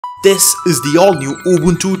This is the all-new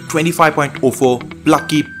Ubuntu 25.04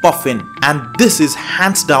 Plucky Pluffin, and this is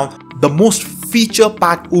hands down the most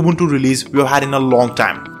feature-packed Ubuntu release we've had in a long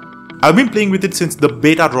time. I've been playing with it since the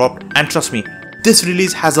beta dropped, and trust me, this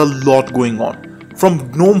release has a lot going on.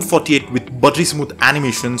 From Gnome 48 with buttery-smooth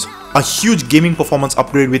animations, a huge gaming performance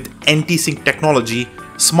upgrade with NTSync technology,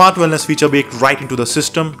 smart wellness feature baked right into the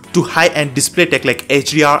system, to high-end display tech like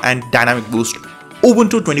HDR and Dynamic Boost,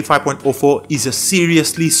 Ubuntu 25.04 is a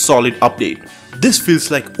seriously solid update. This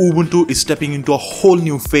feels like Ubuntu is stepping into a whole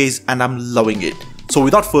new phase and I'm loving it. So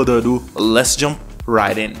without further ado, let's jump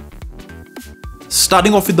right in.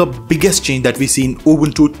 Starting off with the biggest change that we see in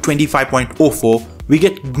Ubuntu 25.04, we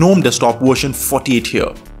get Gnome Desktop version 48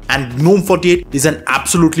 here. And Gnome 48 is an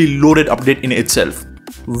absolutely loaded update in itself.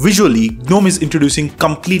 Visually, Gnome is introducing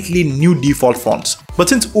completely new default fonts. But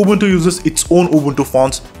since Ubuntu uses its own Ubuntu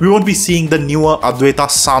fonts, we won't be seeing the newer Advaita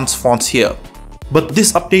Sans fonts here. But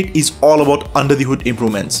this update is all about under the hood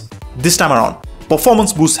improvements. This time around,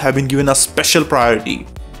 performance boosts have been given a special priority.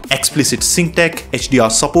 Explicit sync tech,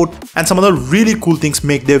 HDR support, and some other really cool things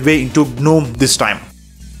make their way into Gnome this time.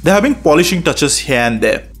 There have been polishing touches here and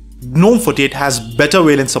there. Gnome 48 has better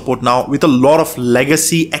Wayland support now with a lot of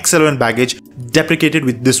legacy XL11 baggage deprecated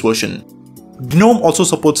with this version. Gnome also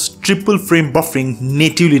supports triple frame buffering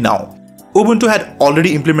natively now. Ubuntu had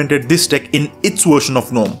already implemented this tech in its version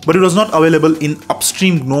of Gnome, but it was not available in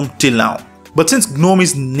upstream Gnome till now. But since Gnome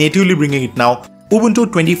is natively bringing it now, Ubuntu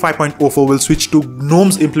 25.04 will switch to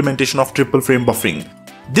Gnome's implementation of triple frame buffering.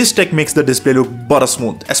 This tech makes the display look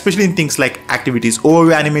buttersmooth, especially in things like activities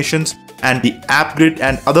overview animations and the app grid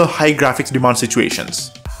and other high graphics demand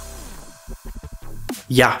situations.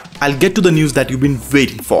 Yeah, I'll get to the news that you've been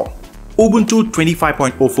waiting for. Ubuntu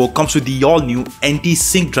 25.04 comes with the all-new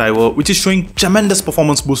NTSync driver, which is showing tremendous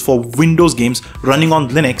performance boost for Windows games running on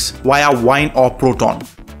Linux via Wine or Proton.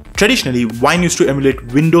 Traditionally, Wine used to emulate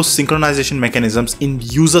Windows synchronization mechanisms in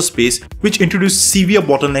user space, which introduced severe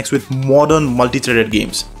bottlenecks with modern multi-threaded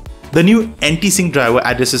games. The new NTSync driver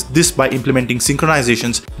addresses this by implementing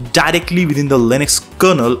synchronizations directly within the Linux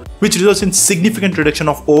kernel, which results in significant reduction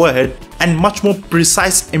of overhead and much more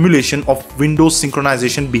precise emulation of Windows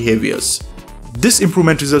synchronization behaviors. This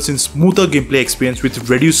improvement results in smoother gameplay experience with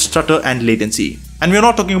reduced stutter and latency. And we are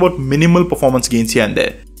not talking about minimal performance gains here and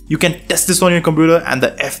there. You can test this on your computer and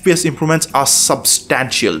the FPS improvements are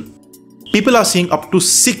substantial. People are seeing up to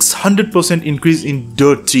 600% increase in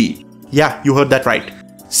Dirt 3. Yeah, you heard that right.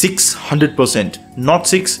 600%. Not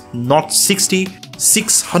 6, not 60,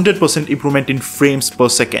 600% improvement in frames per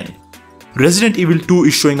second. Resident Evil 2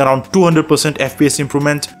 is showing around 200% FPS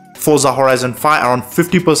improvement, Forza Horizon 5 around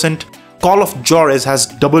 50%, Call of Juarez has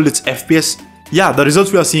doubled its FPS. Yeah, the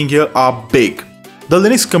results we are seeing here are big. The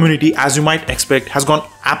Linux community, as you might expect, has gone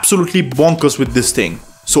absolutely bonkers with this thing.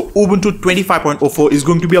 So Ubuntu 25.04 is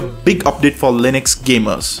going to be a big update for Linux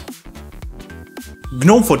gamers.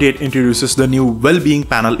 Gnome 48 introduces the new WellBeing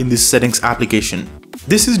panel in this settings application.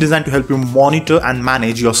 This is designed to help you monitor and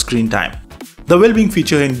manage your screen time. The WellBeing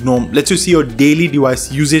feature in Gnome lets you see your daily device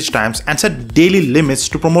usage times and set daily limits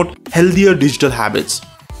to promote healthier digital habits.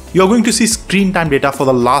 You are going to see screen time data for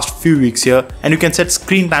the last few weeks here, and you can set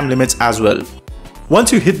screen time limits as well.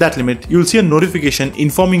 Once you hit that limit, you will see a notification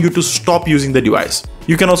informing you to stop using the device.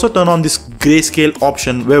 You can also turn on this grayscale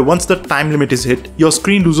option where once the time limit is hit, your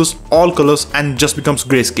screen loses all colors and just becomes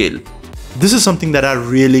grayscale. This is something that I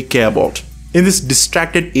really care about. In this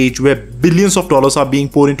distracted age where billions of dollars are being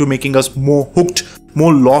poured into making us more hooked,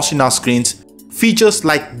 more lost in our screens, features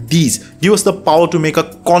like these give us the power to make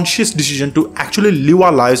a conscious decision to actually live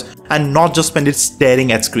our lives and not just spend it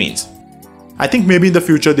staring at screens. I think maybe in the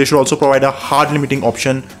future they should also provide a hard limiting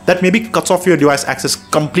option that maybe cuts off your device access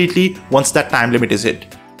completely once that time limit is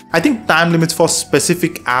hit. I think time limits for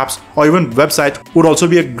specific apps or even websites would also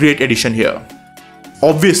be a great addition here.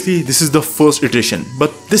 Obviously, this is the first iteration,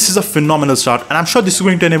 but this is a phenomenal start and I'm sure this is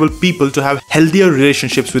going to enable people to have healthier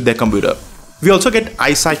relationships with their computer. We also get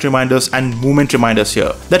eyesight reminders and movement reminders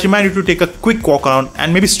here that remind you to take a quick walk around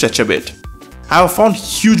and maybe stretch a bit. I have found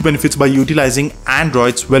huge benefits by utilizing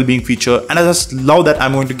Android's WellBeing feature, and I just love that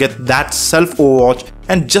I'm going to get that self-overwatch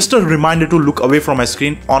and just a reminder to look away from my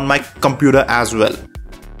screen on my computer as well.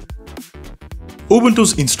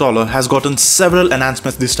 Ubuntu's installer has gotten several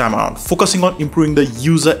enhancements this time around, focusing on improving the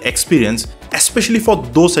user experience, especially for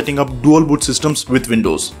those setting up dual boot systems with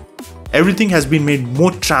Windows. Everything has been made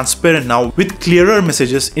more transparent now with clearer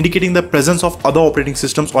messages indicating the presence of other operating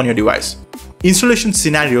systems on your device. Installation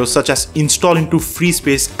scenarios such as install into free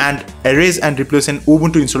space and erase and replace an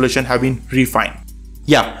Ubuntu installation have been refined.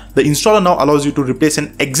 Yeah, the installer now allows you to replace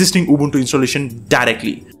an existing Ubuntu installation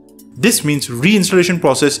directly. This means reinstallation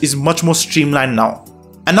process is much more streamlined now.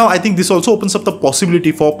 And now I think this also opens up the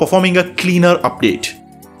possibility for performing a cleaner update.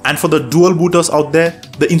 And for the dual booters out there,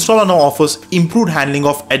 the installer now offers improved handling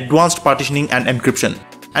of advanced partitioning and encryption.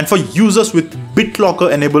 And for users with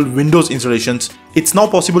BitLocker enabled Windows installations, it's now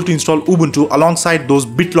possible to install Ubuntu alongside those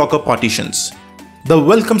BitLocker partitions. The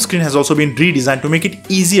welcome screen has also been redesigned to make it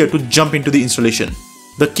easier to jump into the installation.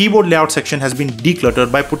 The keyboard layout section has been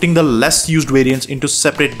decluttered by putting the less used variants into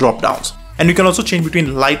separate drop-downs. And you can also change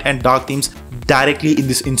between light and dark themes directly in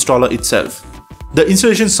this installer itself. The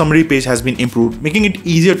installation summary page has been improved, making it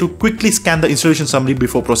easier to quickly scan the installation summary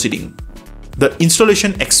before proceeding. The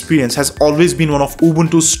installation experience has always been one of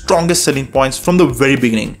Ubuntu's strongest selling points from the very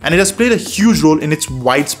beginning, and it has played a huge role in its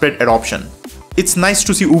widespread adoption. It's nice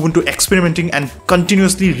to see Ubuntu experimenting and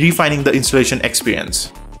continuously refining the installation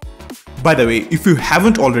experience. By the way, if you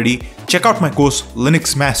haven't already, check out my course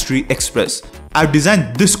Linux Mastery Express. I've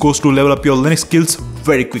designed this course to level up your Linux skills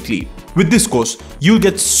very quickly. With this course, you'll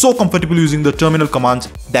get so comfortable using the terminal commands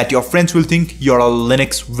that your friends will think you're a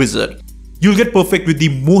Linux wizard. You'll get perfect with the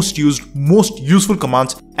most used, most useful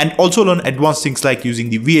commands and also learn advanced things like using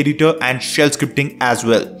the V-editor and shell scripting as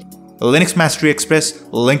well. Linux Mastery Express,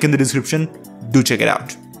 link in the description, do check it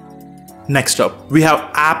out. Next up, we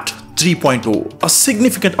have apt 3.0, a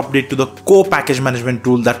significant update to the core package management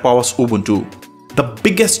tool that powers Ubuntu. The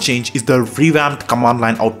biggest change is the revamped command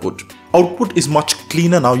line output. Output is much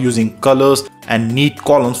cleaner now using colors and neat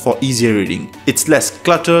columns for easier reading. It's less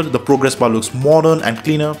cluttered, the progress bar looks modern and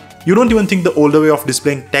cleaner. You don't even think the older way of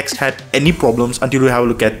displaying text had any problems until you have a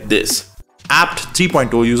look at this. apt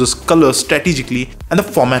 3.0 uses colors strategically and the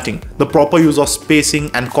formatting, the proper use of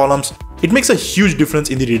spacing and columns. It makes a huge difference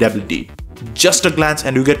in the readability. Just a glance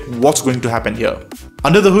and you get what's going to happen here.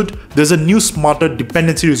 Under the hood, there's a new smarter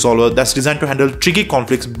dependency resolver that's designed to handle tricky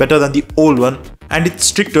conflicts better than the old one, and it's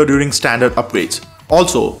stricter during standard upgrades.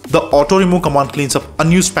 Also, the auto remove command cleans up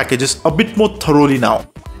unused packages a bit more thoroughly now.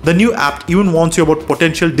 The new apt even warns you about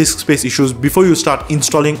potential disk space issues before you start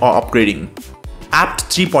installing or upgrading. apt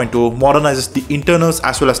 3.0 modernizes the internals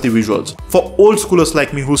as well as the visuals. For old schoolers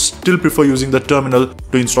like me who still prefer using the terminal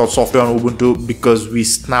to install software on Ubuntu because we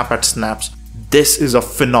snap at snaps, this is a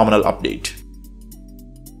phenomenal update.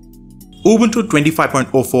 Ubuntu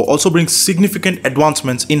 25.04 also brings significant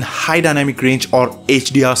advancements in high dynamic range or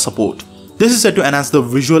HDR support. This is set to enhance the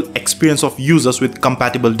visual experience of users with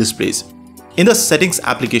compatible displays. In the settings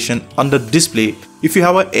application under display, if you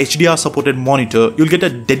have a HDR supported monitor, you'll get a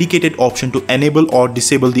dedicated option to enable or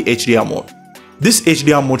disable the HDR mode. This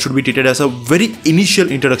HDR mode should be treated as a very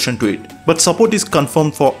initial introduction to it, but support is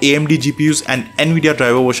confirmed for AMD GPUs and NVIDIA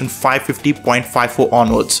driver version 550.54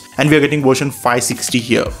 onwards, and we are getting version 560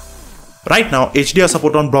 here. Right now, HDR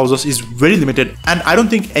support on browsers is very limited, and I don't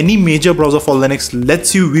think any major browser for Linux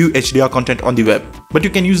lets you view HDR content on the web, but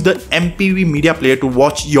you can use the MPV media player to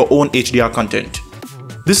watch your own HDR content.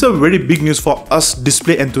 This is a very big news for us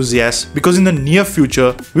display enthusiasts because in the near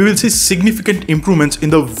future, we will see significant improvements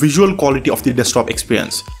in the visual quality of the desktop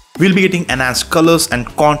experience. We'll be getting enhanced colors and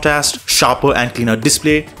contrast, sharper and cleaner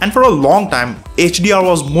display, and for a long time, HDR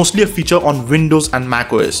was mostly a feature on Windows and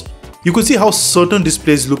macOS. You could see how certain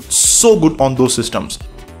displays looked so good on those systems.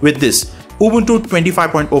 With this, Ubuntu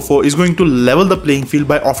 25.04 is going to level the playing field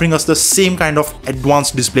by offering us the same kind of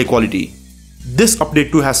advanced display quality. This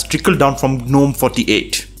update too has trickled down from Gnome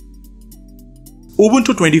 48.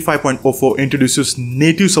 Ubuntu 25.04 introduces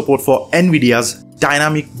native support for NVIDIA's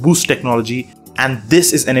Dynamic Boost technology, and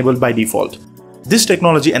this is enabled by default. This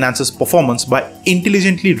technology enhances performance by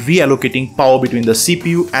intelligently reallocating power between the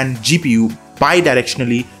CPU and GPU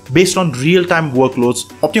bidirectionally based on real-time workloads,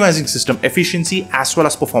 optimizing system efficiency as well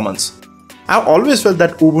as performance. I've always felt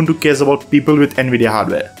that Ubuntu cares about people with NVIDIA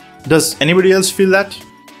hardware. Does anybody else feel that?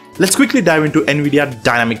 Let's quickly dive into NVIDIA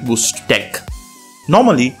Dynamic Boost tech.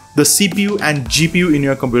 Normally, the CPU and GPU in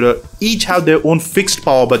your computer each have their own fixed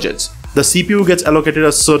power budgets. The CPU gets allocated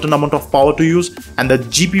a certain amount of power to use and the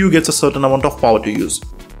GPU gets a certain amount of power to use.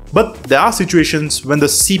 But there are situations when the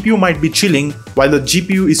CPU might be chilling while the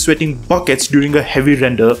GPU is sweating buckets during a heavy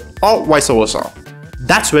render, or vice versa.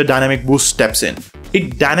 That's where Dynamic Boost steps in.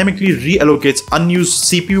 It dynamically reallocates unused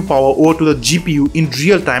CPU power over to the GPU in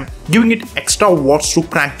real time, giving it extra watts to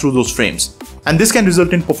crank through those frames. And this can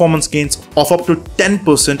result in performance gains of up to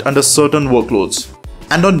 10% under certain workloads.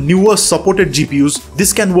 And on newer supported GPUs,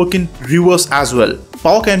 this can work in reverse as well.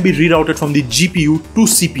 Power can be rerouted from the GPU to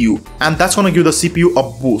CPU, and that's gonna give the CPU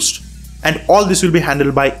a boost. And all this will be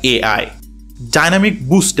handled by AI. Dynamic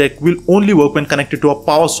Boost tech will only work when connected to a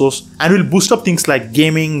power source and will boost up things like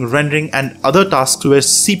gaming, rendering, and other tasks where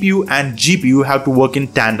CPU and GPU have to work in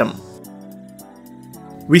tandem.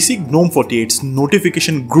 we see Gnome 48's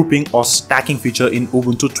notification grouping or stacking feature in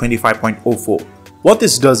Ubuntu 25.04. What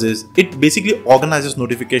this does is, it basically organizes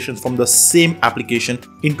notifications from the same application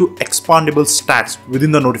into expandable stacks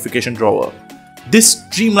within the notification drawer. This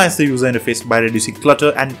streamlines the user interface by reducing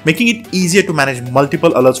clutter and making it easier to manage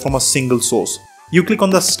multiple alerts from a single source. You click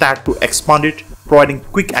on the stack to expand it, providing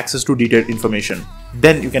quick access to detailed information.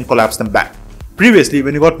 Then you can collapse them back. Previously,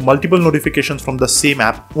 when you got multiple notifications from the same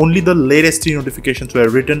app, only the latest 3 notifications were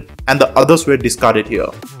written and the others were discarded here.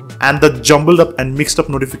 And the jumbled up and mixed up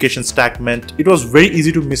notification stack meant it was very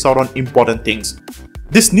easy to miss out on important things.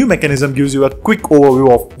 This new mechanism gives you a quick overview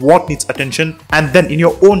of what needs attention, and then in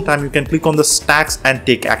your own time you can click on the stacks and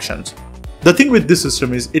take actions. The thing with this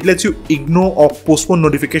system is it lets you ignore or postpone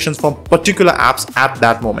notifications from particular apps at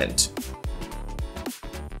that moment.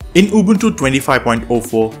 In Ubuntu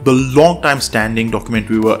 25.04, the long-time standing document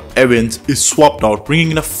viewer Evince is swapped out,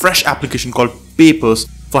 bringing in a fresh application called Papers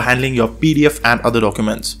for handling your PDF and other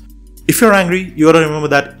documents. If you're angry, you gotta remember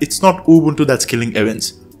that it's not Ubuntu that's killing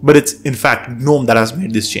Evince, but it's in fact Gnome that has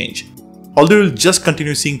made this change. Although you'll just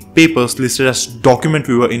continue seeing Papers listed as document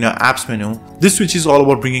viewer in your apps menu, this switch is all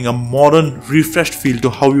about bringing a modern, refreshed feel to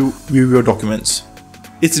how you view your documents.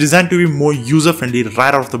 It's designed to be more user-friendly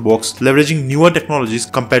right out of the box, leveraging newer technologies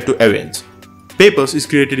compared to Evince. Papers is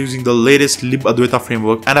created using the latest libadwaita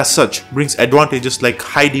framework and as such brings advantages like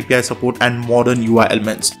high DPI support and modern UI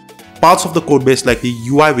elements. Parts of the codebase like the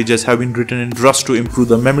UI widgets have been written in Rust to improve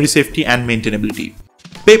the memory safety and maintainability.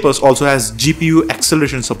 Papers also has GPU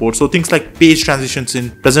acceleration support, so things like page transitions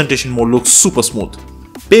in presentation mode look super smooth.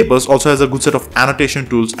 Papers also has a good set of annotation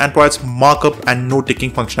tools and provides markup and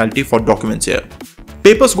note-taking functionality for documents here.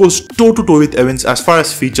 Papers goes toe-to-toe with Evince as far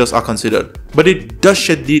as features are considered, but it does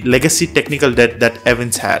shed the legacy technical debt that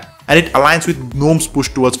Evince had, and it aligns with Gnome's push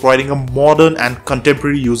towards providing a modern and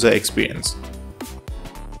contemporary user experience.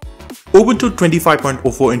 Ubuntu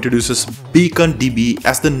 25.04 introduces BeaconDB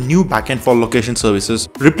as the new backend for location services,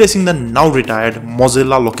 replacing the now retired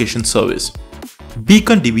Mozilla location service.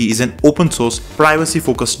 BeaconDB is an open source,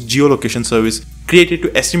 privacy-focused geolocation service created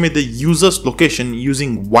to estimate the user's location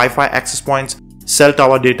using Wi-Fi access points, cell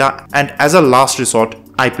tower data, and as a last resort,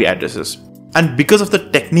 IP addresses. And because of the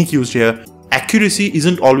technique used here, accuracy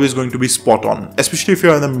isn't always going to be spot on, especially if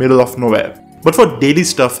you're in the middle of nowhere. But for daily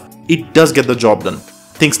stuff, it does get the job done.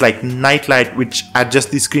 Things like night light, which adjusts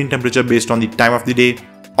the screen temperature based on the time of the day,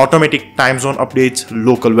 automatic time zone updates,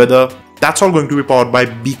 local weather, that's all going to be powered by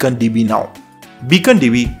BeaconDB now.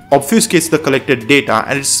 BeaconDB obfuscates the collected data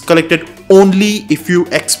and it's collected only if you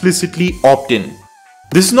explicitly opt in.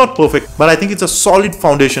 This is not perfect, but I think it's a solid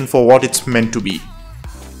foundation for what it's meant to be.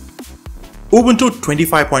 Ubuntu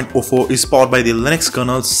 25.04 is powered by the Linux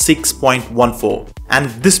Kernel 6.14, and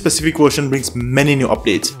this specific version brings many new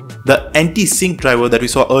updates, the NTSync driver that we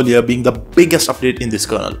saw earlier being the biggest update in this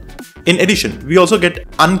kernel. In addition, we also get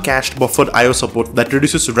uncached buffered I/O support that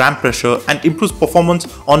reduces RAM pressure and improves performance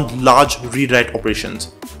on large read-write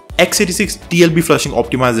operations. x86 TLB flushing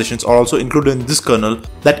optimizations are also included in this kernel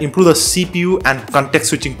that improve the CPU and context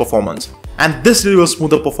switching performance, and this delivers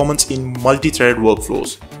smoother performance in multi-threaded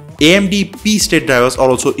workflows. AMD P-state drivers are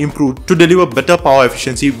also improved to deliver better power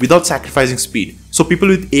efficiency without sacrificing speed, so people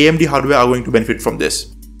with AMD hardware are going to benefit from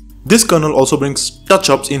this. This kernel also brings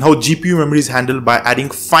touch-ups in how GPU memory is handled by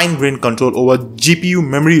adding fine-grained control over GPU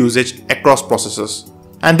memory usage across processors.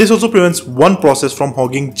 And this also prevents one process from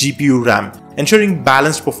hogging GPU RAM, ensuring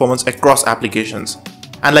balanced performance across applications.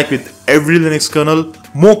 And like with every Linux kernel,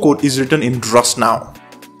 more code is written in Rust now.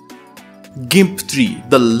 Gimp 3,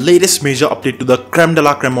 the latest major update to the creme de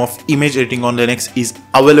la creme of image editing on Linux, is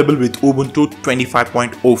available with Ubuntu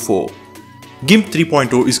 25.04. Gimp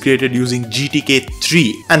 3.0 is created using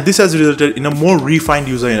GTK3, and this has resulted in a more refined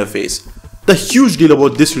user interface. The huge deal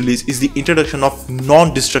about this release is the introduction of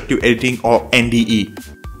non-destructive editing or NDE.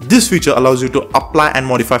 This feature allows you to apply and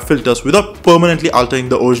modify filters without permanently altering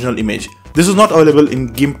the original image. This is not available in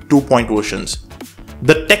Gimp 2.0 versions.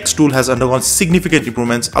 The text tool has undergone significant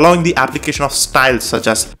improvements, allowing the application of styles such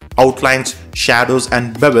as outlines, shadows,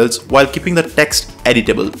 and bevels while keeping the text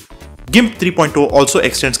editable. Gimp 3.0 also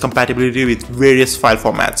extends compatibility with various file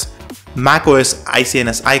formats. macOS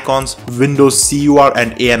ICNS icons, Windows CUR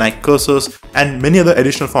and ANI cursors, and many other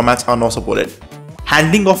additional formats are now supported.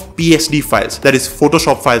 Handling of PSD files, that is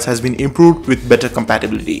Photoshop files, has been improved with better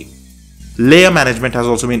compatibility. Layer management has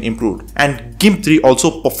also been improved, and Gimp 3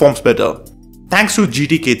 also performs better. Thanks to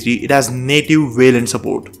GTK3, it has native Wayland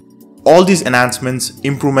support. All these enhancements,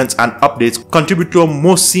 improvements, and updates contribute to a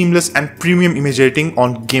more seamless and premium image editing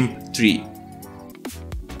on Gimp 3.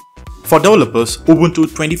 For developers, Ubuntu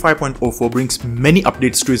 25.04 brings many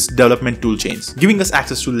updates to its development toolchains, giving us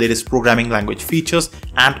access to latest programming language features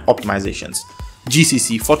and optimizations.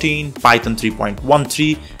 GCC 14, Python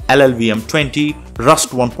 3.13, LLVM 20, Rust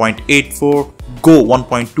 1.84, Go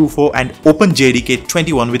 1.24 and OpenJDK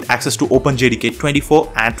 21 with access to OpenJDK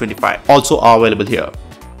 24 and 25 also are available here.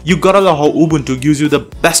 You gotta love how Ubuntu gives you the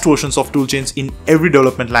best versions of toolchains in every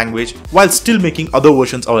development language while still making other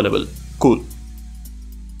versions available. Cool.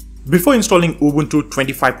 Before installing Ubuntu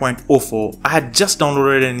 25.04, I had just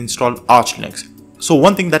downloaded and installed Arch Linux. So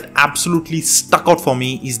one thing that absolutely stuck out for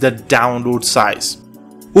me is the download size.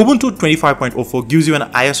 Ubuntu 25.04 gives you an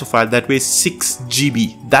ISO file that weighs 6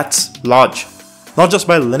 GB. That's large. Not just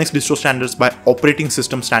by Linux distro standards, by operating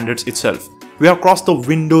system standards itself. We have crossed the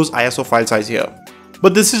Windows ISO file size here.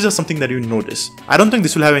 But this is just something that you notice. I don't think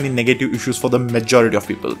this will have any negative issues for the majority of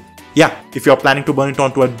people. Yeah, if you're planning to burn it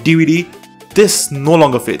onto a DVD, this no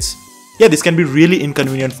longer fits. Yeah, this can be really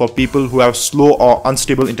inconvenient for people who have slow or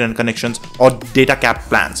unstable internet connections or data cap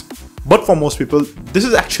plans. But for most people, this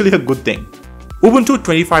is actually a good thing. Ubuntu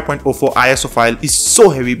 25.04 ISO file is so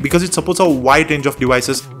heavy because it supports a wide range of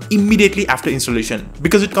devices immediately after installation,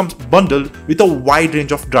 because it comes bundled with a wide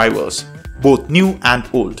range of drivers, both new and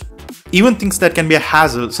old. Even things that can be a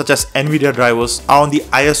hassle, such as NVIDIA drivers, are on the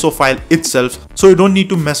ISO file itself, so you don't need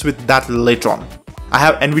to mess with that later on. I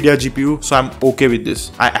have NVIDIA GPU, so I'm okay with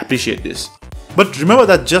this. I appreciate this. But remember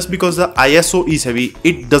that just because the ISO is heavy,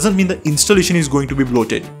 it doesn't mean the installation is going to be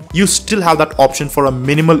bloated. You still have that option for a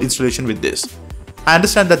minimal installation with this. I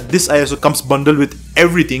understand that this ISO comes bundled with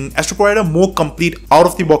everything as to provide a more complete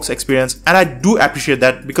out-of-the-box experience, and I do appreciate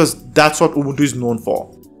that because that's what Ubuntu is known for.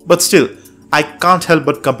 But still, I can't help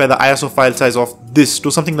but compare the ISO file size of this to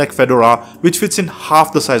something like Fedora, which fits in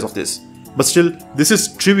half the size of this. But still, this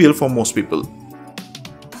is trivial for most people.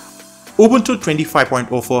 Ubuntu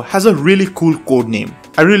 25.04 has a really cool code name.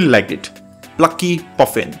 I really liked it. Plucky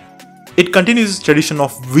Puffin. It continues its tradition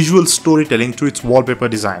of visual storytelling through its wallpaper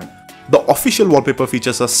design. The official wallpaper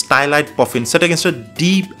features a stylized puffin set against a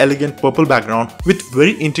deep, elegant purple background with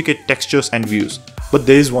very intricate textures and views. But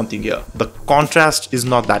there is one thing here, the contrast is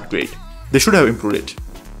not that great. They should have improved it.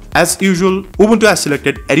 As usual, Ubuntu has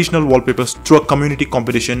selected additional wallpapers through a community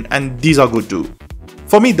competition, and these are good too.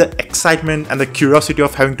 For me, the excitement and the curiosity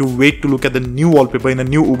of having to wait to look at the new wallpaper in a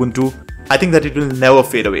new Ubuntu, I think that it will never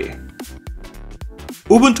fade away.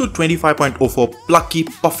 Ubuntu 25.04 Plucky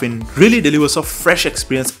Puffin really delivers a fresh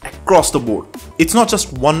experience across the board. It's not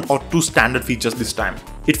just one or two standard features this time.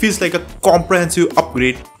 It feels like a comprehensive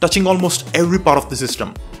upgrade touching almost every part of the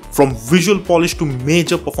system, from visual polish to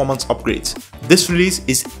major performance upgrades. This release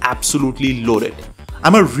is absolutely loaded.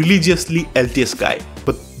 I'm a religiously LTS guy,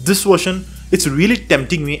 but this version, it's really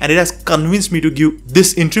tempting me and it has convinced me to give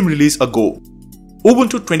this interim release a go.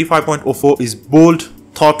 Ubuntu 25.04 is bold,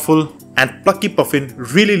 thoughtful, and Plucky Puffin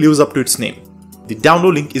really lives up to its name. The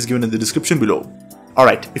download link is given in the description below.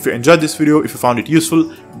 Alright, if you enjoyed this video, if you found it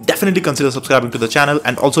useful, definitely consider subscribing to the channel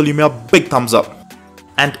and also leave me a big thumbs up.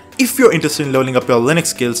 And if you're interested in leveling up your Linux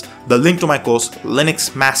skills, the link to my course,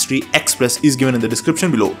 Linux Mastery Express, is given in the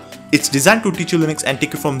description below. It's designed to teach you Linux and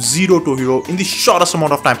take you from zero to hero in the shortest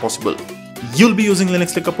amount of time possible. You'll be using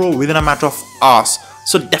Linux like a pro within a matter of hours,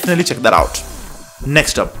 so definitely check that out.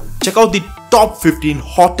 Next up, check out the top 15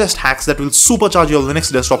 hottest hacks that will supercharge your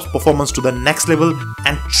Linux desktop's performance to the next level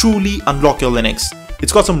and truly unlock your Linux.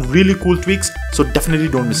 It's got some really cool tweaks, so definitely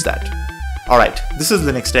don't miss that. Alright, this is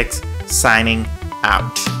Linux Techs signing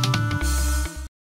out.